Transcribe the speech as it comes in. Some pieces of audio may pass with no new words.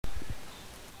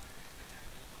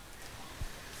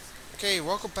Okay,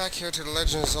 welcome back here to the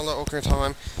Legend of Zelda Ocarina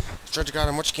Time. Judge got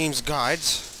a much games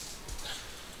guides.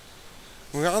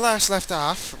 When we all last left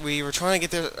off, we were trying to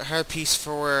get the heart piece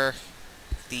for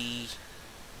the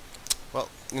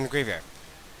in the graveyard.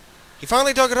 He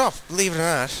finally dug it up, believe it or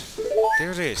not.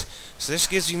 There it is. So this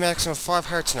gives you maximum 5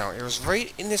 hearts now. It was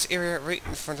right in this area, right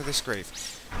in front of this grave.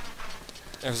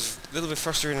 It was a little bit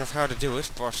frustrating of how to do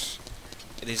it, but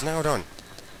it is now done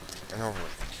and over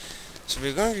with. So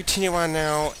we're going to continue on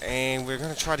now, and we're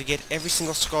going to try to get every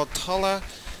single Skulltula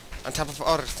on top of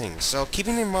other things. So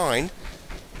keeping in mind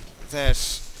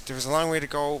that there was a long way to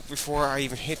go before I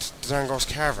even hit Zango's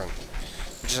Cavern,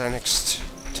 which is our next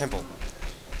temple.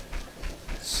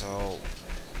 So,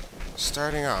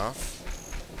 starting off,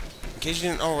 in case you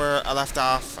didn't know where I left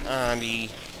off on the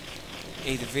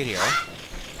video,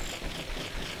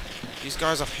 these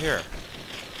guys up here,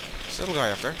 this little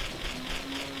guy up there,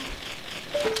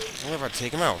 I'm about to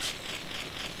take him out.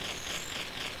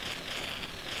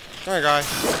 Come here, guy.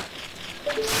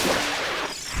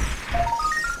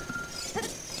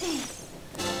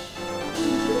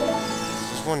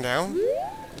 There's one down.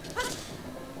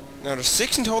 Now, there's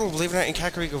 6 in total, believe it or not, in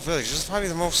Kakariko Village. This is probably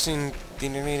the most in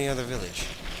any other village.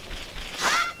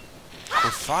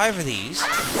 With 5 of these,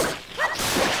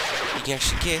 you can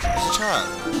actually get as a child.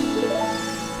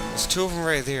 There's 2 of them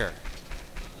right there.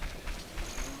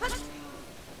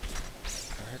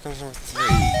 Here comes number 3.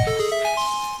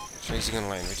 So he's gonna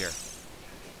land right there.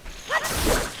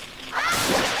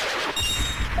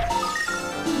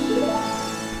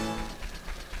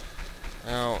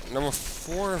 Now, number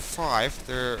 4 and 5,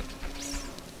 they're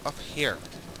up here.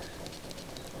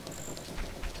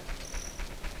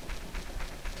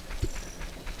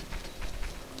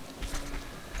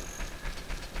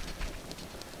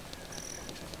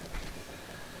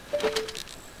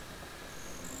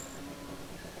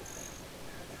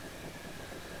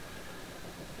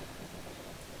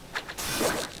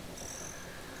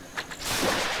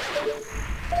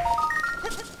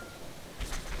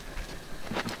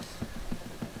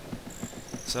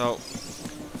 So,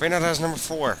 right now that's number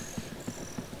 4.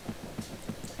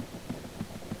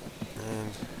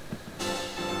 And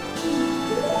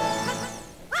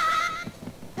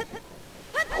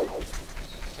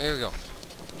there we go.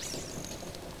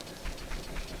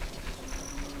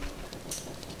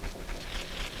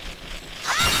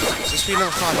 So speed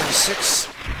number 5, number 6.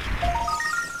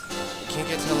 You can't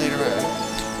get till later on.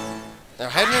 Now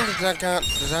heading into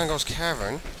the Zango's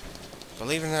Cavern,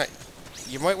 believe it or not,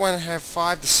 you might want to have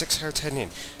 5 to 6 hearts heading in.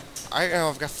 I know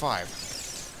I've got 5.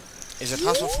 Is it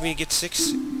possible for me to get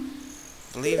 6?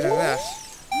 Believe it or not,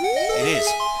 it is.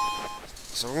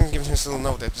 So we're going to give him this little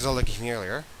note that Zelda gave me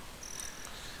earlier.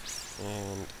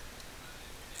 And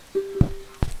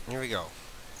here we go.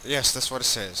 Yes, that's what it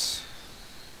says.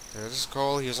 There's this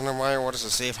goal. He was under my orders to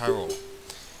save Hyrule.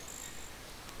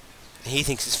 And he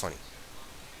thinks it's funny.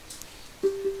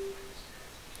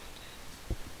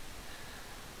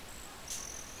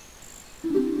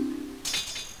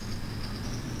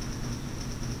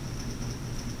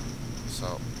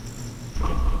 So,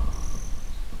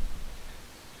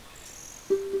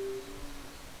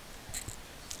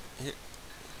 here.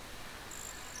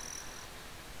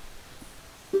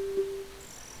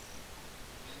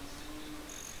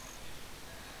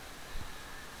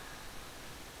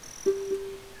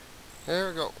 There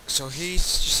we go. So he's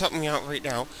just helping me out right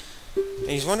now, and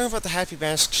he's wondering about the Happy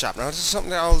Mask Shop. Now this is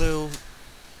something that I'll do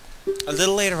a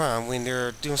little later on when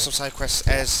they're doing some side quests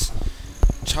as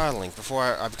Child Link before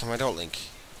I become Adult Link.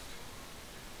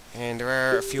 And there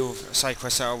are a few side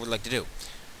quests that I would like to do.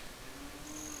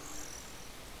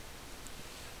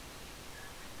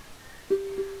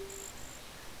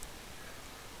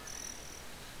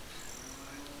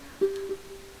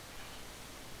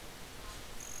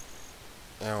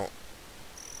 Now,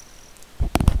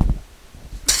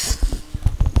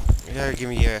 you gotta give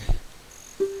me a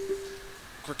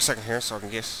quick second here so I can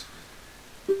guess.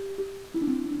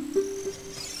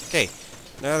 Okay,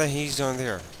 now that he's done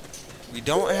there, we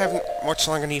don't have much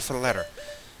longer need for the letter.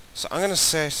 So I'm gonna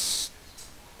set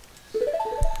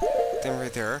them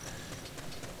right there.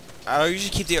 I'll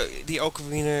usually keep the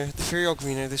Ocarina, the Fairy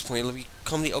Ocarina at this point. It'll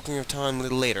become the Ocarina of Time a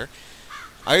little later.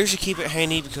 I usually keep it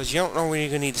handy because you don't know when you're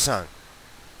gonna need the song.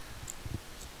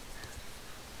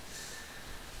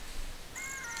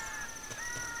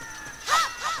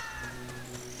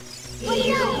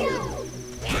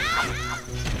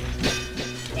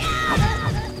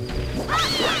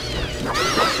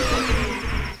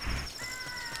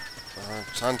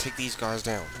 Time to take these guys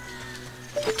down.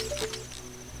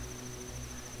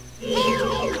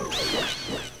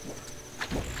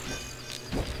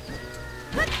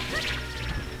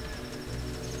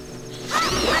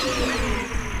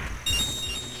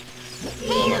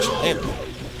 In.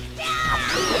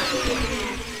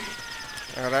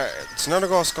 It's another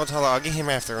ghost called Skull. I'll get him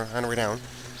after on the way down.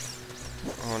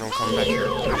 Oh, no, I'm coming back here.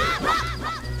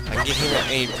 I can get him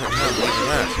at a point down. Look at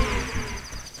that.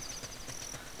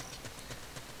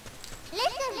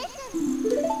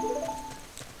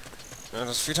 Now,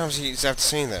 there's a few times he's after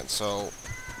saying that, so...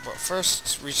 But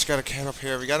first, we just gotta camp up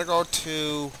here. We gotta go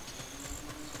to...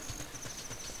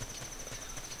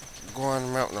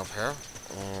 Goron Mountain up here.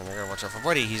 And I gotta watch out for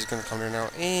Buddy. He's gonna come there now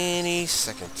any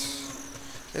second.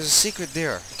 There's a secret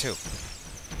there, too.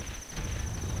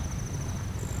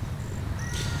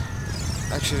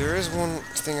 Actually, there is one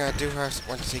thing I do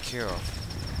want to take care of.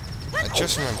 I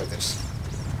just remembered this.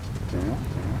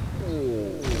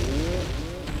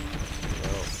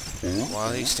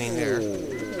 While he's staying there,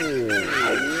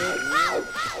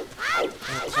 I'll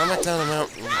climb back down the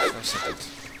mountain for a second.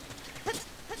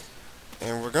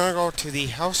 And we're gonna go to the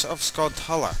House of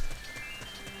Skulltula.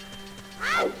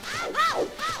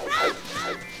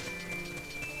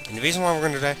 And the reason why we're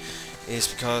gonna do that is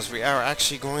because we are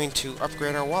actually going to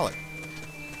upgrade our wallet.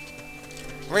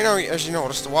 Right now, as you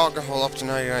notice, the wallet can hold up to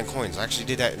 99 coins. I actually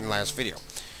did that in the last video.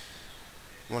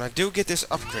 When I do get this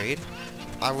upgrade,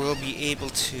 I will be able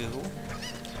to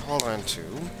hold on to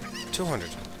 200.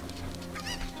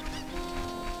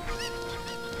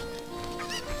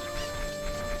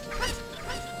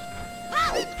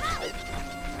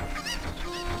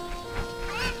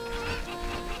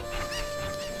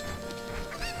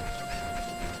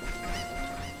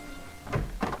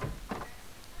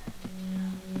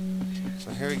 So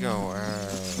here we go.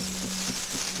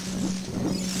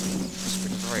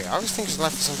 Right, I always think it's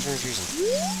left for some strange reason.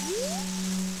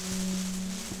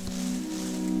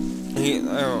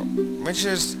 Make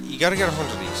sure you gotta get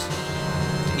 100 of these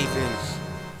to even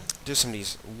do some of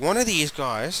these. One of these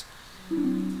guys,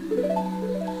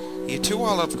 you get 2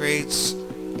 wall upgrades,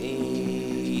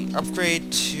 a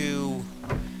upgrade to,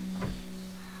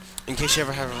 in case you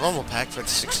ever have a Rumble Pack for the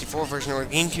 64 version or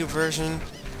the GameCube version,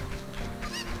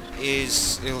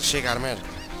 it'll shake automatically.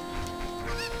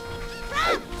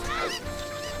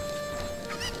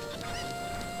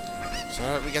 So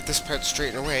now that we got this part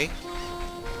straightened away,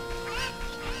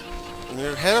 we're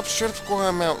going to head up straight up to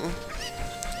Goron Mountain.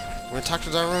 We're going to talk to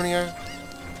Darunia,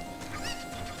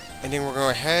 and then we're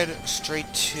going to head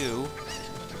straight to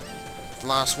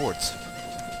Lost Woods.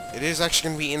 It is actually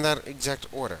going to be in that exact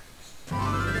order.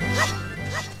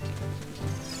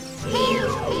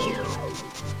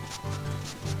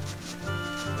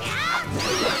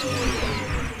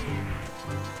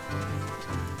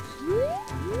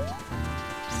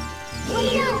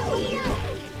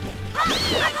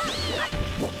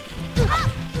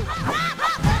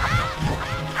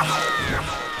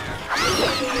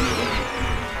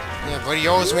 Yeah, buddy, you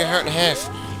always made hurt in half.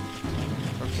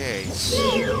 Okay.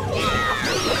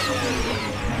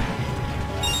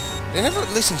 They never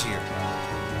listen to you. I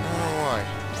don't know why.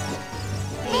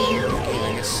 Okay,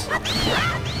 I guess.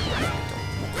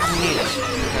 You need it.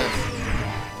 You have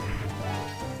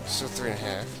still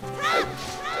 3.5.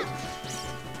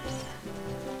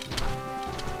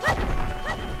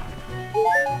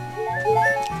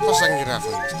 Plus I can get out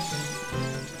from these.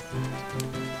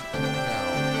 Now,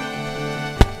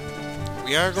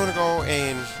 we are going to go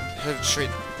and head straight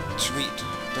to meet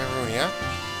Darunia.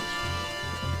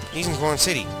 He's in Goron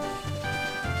City.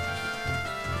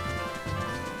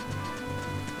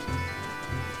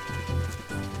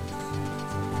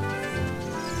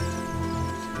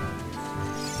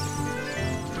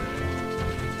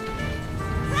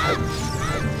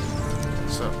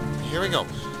 So, here we go.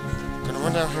 Gonna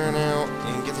run down here now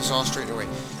and get this all straightened away.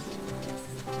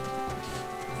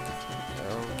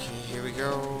 Okay, here we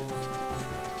go.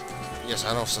 Yes,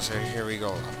 I know so say here we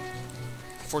go.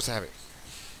 Force to habit.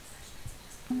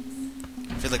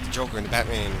 I feel like the Joker in the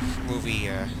Batman movie,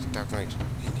 Dark Knight.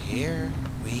 And here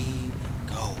we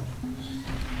go.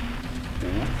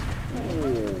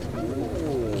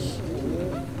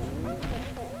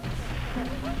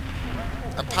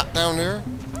 A pot down there.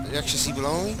 You actually see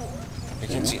below me. You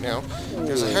can't see it now.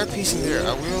 There's a hairpiece in there.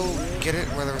 I will get it,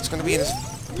 whether it's going to be in this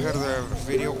part of the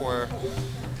video or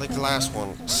like the last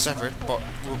one, separate, but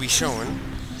will be showing.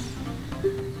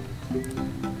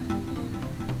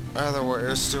 Either way,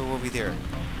 it still will be there.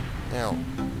 Now,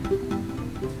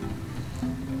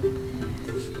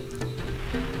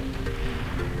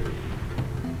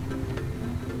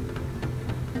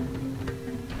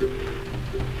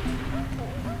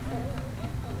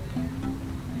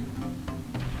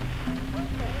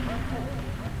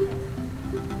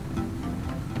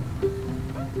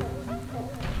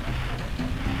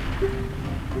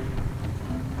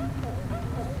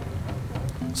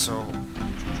 so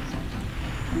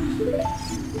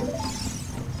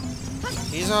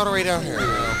He's all the way down here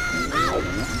now.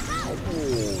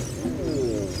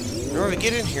 In order to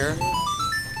get in here, I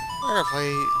gotta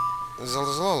play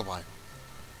Zelda's Lullaby.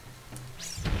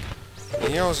 And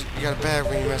you know you got it bad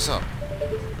when you mess up.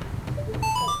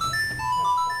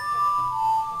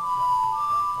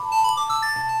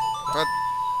 But,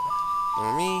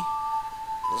 for me,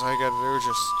 that's all you gotta do is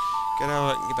just get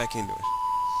out and get back into it.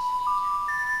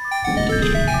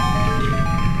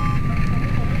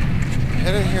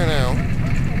 Head in here now.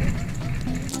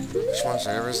 Just one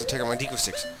second, there is to take out my deco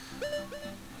sticks.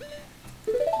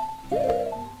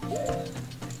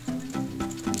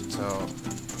 So...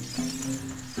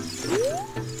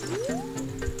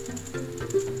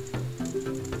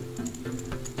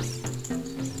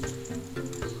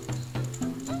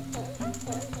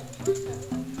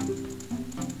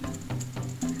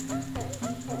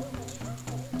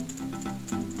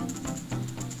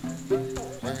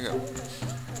 there we go.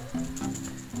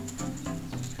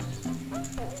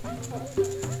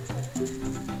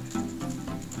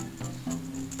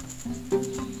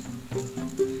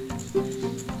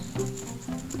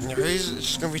 Now he's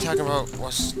just gonna be talking about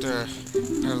what's the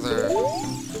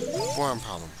farm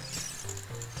problem.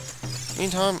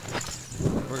 Meantime,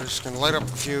 we're just gonna light up a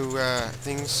few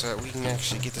things so that we can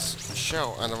actually get this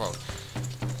show on the road.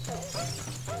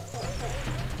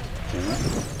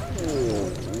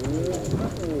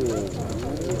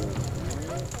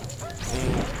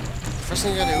 And first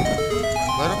thing you gotta do,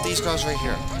 light up these guys right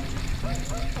here.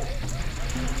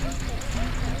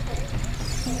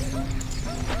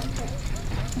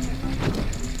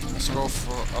 Let's go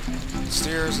for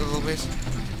upstairs a little bit.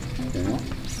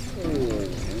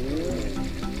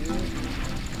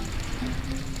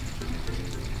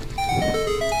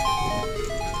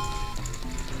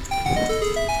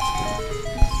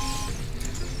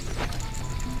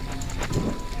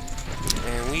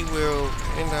 And we will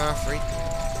end off right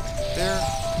there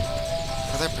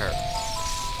for that part.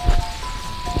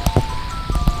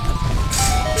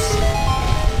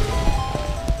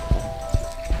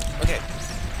 Okay,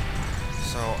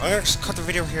 so I'm gonna just cut the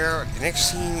video here. The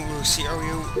next scene we'll see how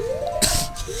you.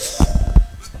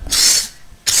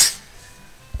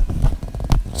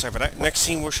 Sorry for that. Next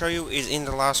scene we'll show you is in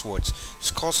the Lost Woods.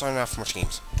 It's called signing off from Much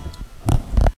Games.